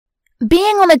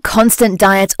Being on a constant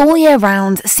diet all year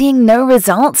round, seeing no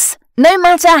results? No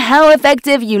matter how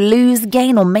effective you lose,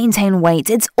 gain or maintain weight,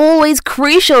 it's always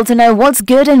crucial to know what's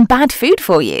good and bad food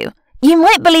for you. You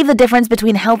might believe the difference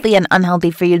between healthy and unhealthy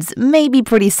foods may be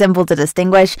pretty simple to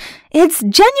distinguish. It's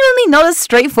genuinely not as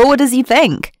straightforward as you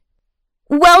think.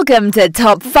 Welcome to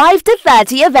Top 5 to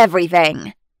 30 of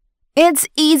Everything. It's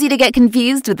easy to get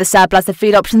confused with the surplus of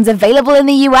food options available in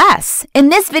the US. In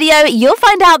this video, you'll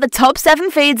find out the top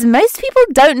 7 foods most people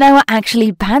don't know are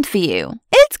actually bad for you.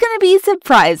 It's gonna be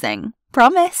surprising,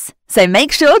 promise. So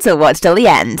make sure to watch till the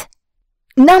end.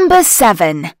 Number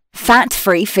 7.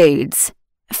 Fat-free foods.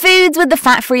 Foods with the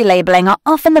fat-free labeling are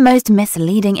often the most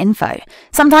misleading info.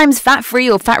 Sometimes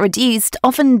fat-free or fat-reduced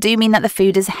often do mean that the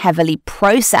food is heavily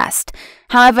processed.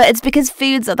 However, it's because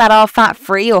foods that are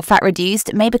fat-free or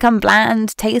fat-reduced may become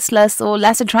bland, tasteless, or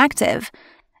less attractive.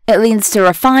 It leads to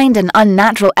refined and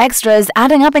unnatural extras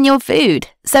adding up in your food.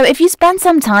 So if you spend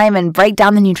some time and break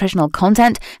down the nutritional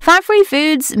content, fat-free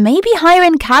foods may be higher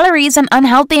in calories and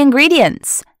unhealthy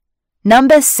ingredients.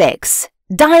 Number 6.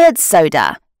 Diet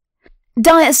soda.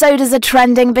 Diet sodas are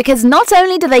trending because not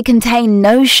only do they contain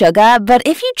no sugar, but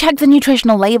if you check the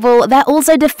nutritional label, they're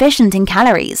also deficient in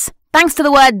calories. Thanks to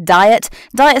the word diet,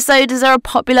 diet sodas are a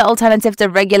popular alternative to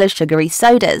regular sugary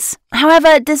sodas.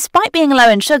 However, despite being low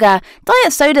in sugar,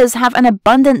 diet sodas have an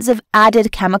abundance of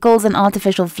added chemicals and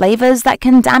artificial flavors that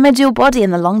can damage your body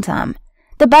in the long term.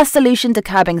 The best solution to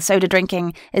curbing soda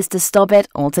drinking is to stop it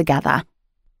altogether.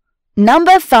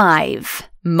 Number 5.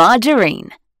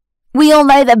 Margarine. We all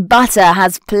know that butter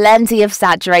has plenty of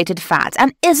saturated fat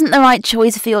and isn't the right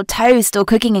choice for your toast or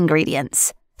cooking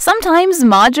ingredients. Sometimes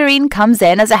margarine comes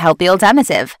in as a healthy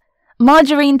alternative.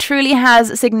 Margarine truly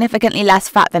has significantly less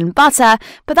fat than butter,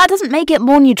 but that doesn't make it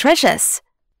more nutritious.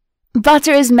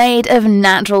 Butter is made of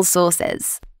natural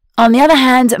sources. On the other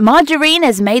hand, margarine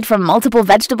is made from multiple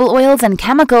vegetable oils and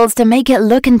chemicals to make it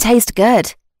look and taste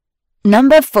good.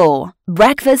 Number 4.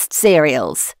 Breakfast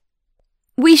cereals.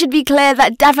 We should be clear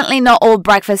that definitely not all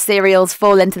breakfast cereals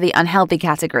fall into the unhealthy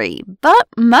category, but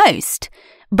most.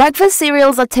 Breakfast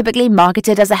cereals are typically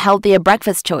marketed as a healthier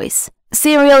breakfast choice.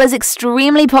 Cereal is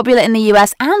extremely popular in the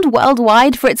US and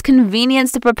worldwide for its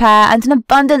convenience to prepare and an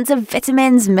abundance of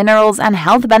vitamins, minerals, and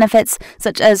health benefits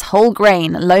such as whole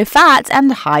grain, low fat,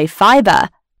 and high fiber.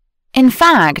 In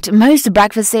fact, most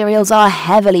breakfast cereals are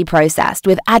heavily processed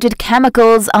with added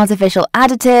chemicals, artificial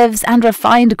additives, and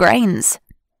refined grains.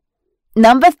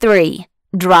 Number 3.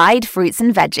 Dried fruits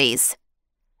and veggies.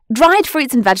 Dried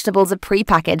fruits and vegetables are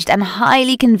pre-packaged and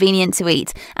highly convenient to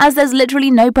eat, as there's literally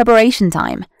no preparation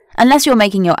time. Unless you're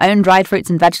making your own dried fruits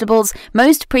and vegetables,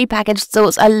 most pre-packaged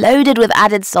sorts are loaded with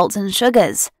added salts and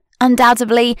sugars.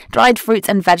 Undoubtedly, dried fruits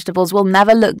and vegetables will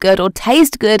never look good or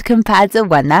taste good compared to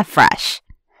when they're fresh.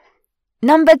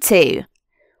 Number 2.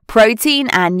 Protein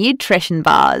and nutrition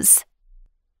bars.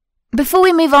 Before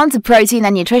we move on to protein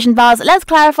and nutrition bars, let's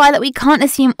clarify that we can't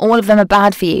assume all of them are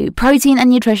bad for you. Protein and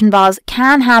nutrition bars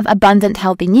can have abundant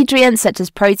healthy nutrients such as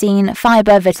protein,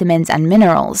 fiber, vitamins, and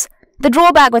minerals. The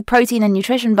drawback with protein and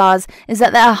nutrition bars is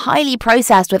that they are highly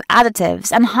processed with additives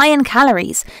and high in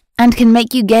calories and can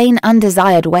make you gain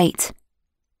undesired weight.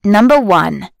 Number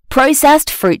 1. Processed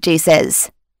fruit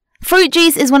juices. Fruit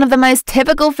juice is one of the most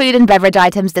typical food and beverage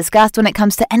items discussed when it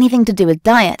comes to anything to do with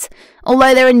diet.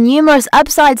 Although there are numerous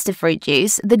upsides to fruit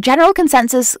juice, the general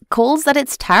consensus calls that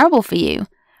it's terrible for you.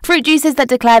 Fruit juices that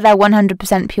declare they're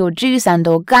 100% pure juice and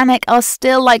organic are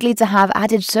still likely to have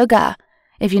added sugar.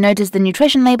 If you notice the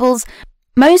nutrition labels,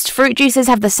 most fruit juices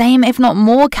have the same, if not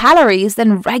more, calories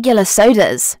than regular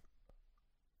sodas.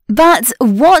 But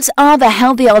what are the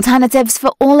healthy alternatives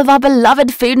for all of our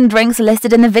beloved food and drinks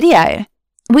listed in the video?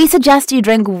 We suggest you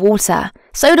drink water,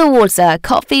 soda water,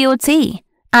 coffee or tea.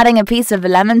 Adding a piece of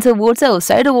lemon to water or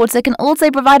soda water can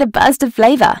also provide a burst of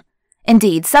flavor.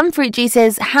 Indeed, some fruit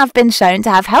juices have been shown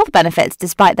to have health benefits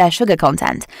despite their sugar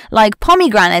content, like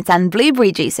pomegranate and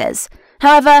blueberry juices.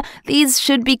 However, these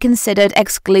should be considered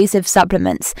exclusive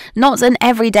supplements, not an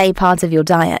everyday part of your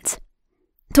diet.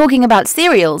 Talking about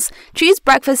cereals, choose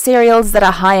breakfast cereals that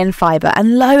are high in fiber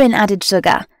and low in added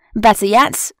sugar. Better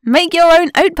yet, make your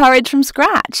own oat porridge from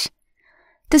scratch.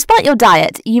 Despite your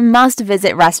diet, you must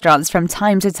visit restaurants from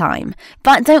time to time.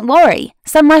 But don't worry,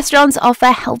 some restaurants offer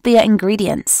healthier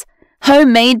ingredients.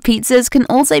 Homemade pizzas can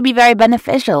also be very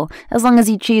beneficial as long as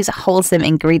you choose wholesome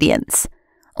ingredients.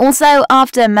 Also,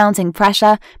 after mounting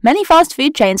pressure, many fast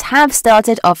food chains have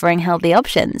started offering healthy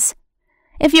options.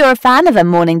 If you're a fan of a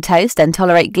morning toast and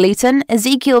tolerate gluten,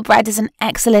 Ezekiel bread is an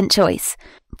excellent choice.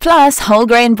 Plus, whole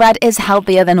grain bread is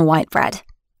healthier than white bread.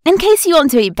 In case you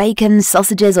want to eat bacon,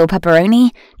 sausages, or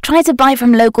pepperoni, try to buy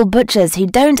from local butchers who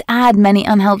don't add many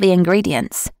unhealthy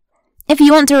ingredients. If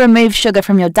you want to remove sugar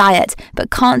from your diet but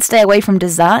can't stay away from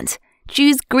dessert,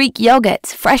 choose Greek yogurt,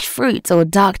 fresh fruit, or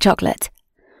dark chocolate.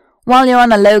 While you're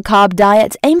on a low-carb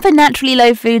diet, aim for naturally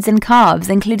low foods and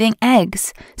carbs, including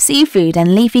eggs, seafood,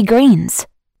 and leafy greens.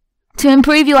 To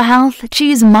improve your health,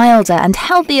 choose milder and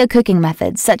healthier cooking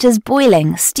methods such as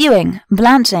boiling, stewing,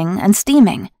 blanching, and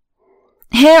steaming.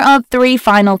 Here are 3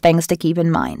 final things to keep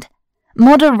in mind.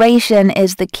 Moderation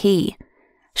is the key.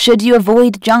 Should you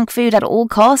avoid junk food at all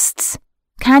costs?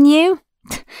 Can you?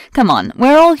 Come on,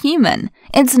 we're all human.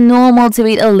 It's normal to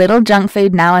eat a little junk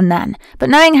food now and then, but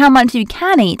knowing how much you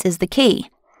can eat is the key.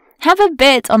 Have a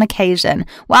bit on occasion,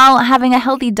 while having a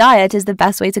healthy diet is the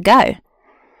best way to go.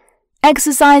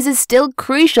 Exercise is still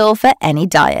crucial for any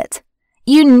diet.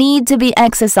 You need to be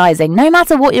exercising no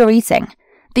matter what you're eating.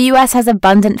 The US has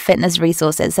abundant fitness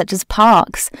resources such as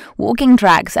parks, walking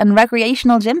tracks, and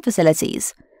recreational gym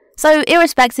facilities. So,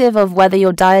 irrespective of whether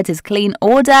your diet is clean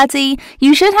or dirty,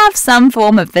 you should have some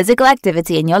form of physical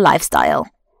activity in your lifestyle.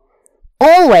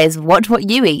 Always watch what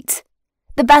you eat.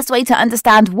 The best way to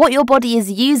understand what your body is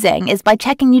using is by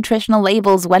checking nutritional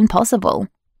labels when possible.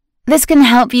 This can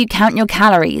help you count your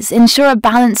calories, ensure a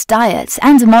balanced diet,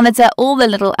 and monitor all the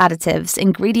little additives,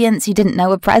 ingredients you didn't know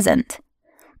were present.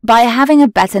 By having a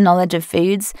better knowledge of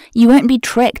foods, you won't be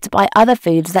tricked by other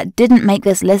foods that didn't make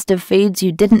this list of foods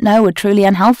you didn't know were truly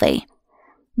unhealthy.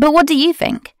 But what do you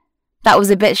think? That was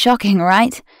a bit shocking,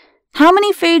 right? How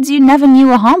many foods you never knew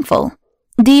were harmful?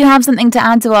 Do you have something to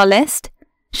add to our list?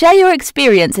 Share your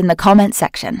experience in the comments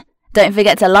section. Don't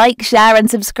forget to like, share, and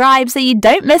subscribe so you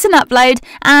don't miss an upload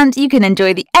and you can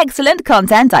enjoy the excellent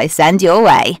content I send your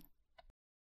way.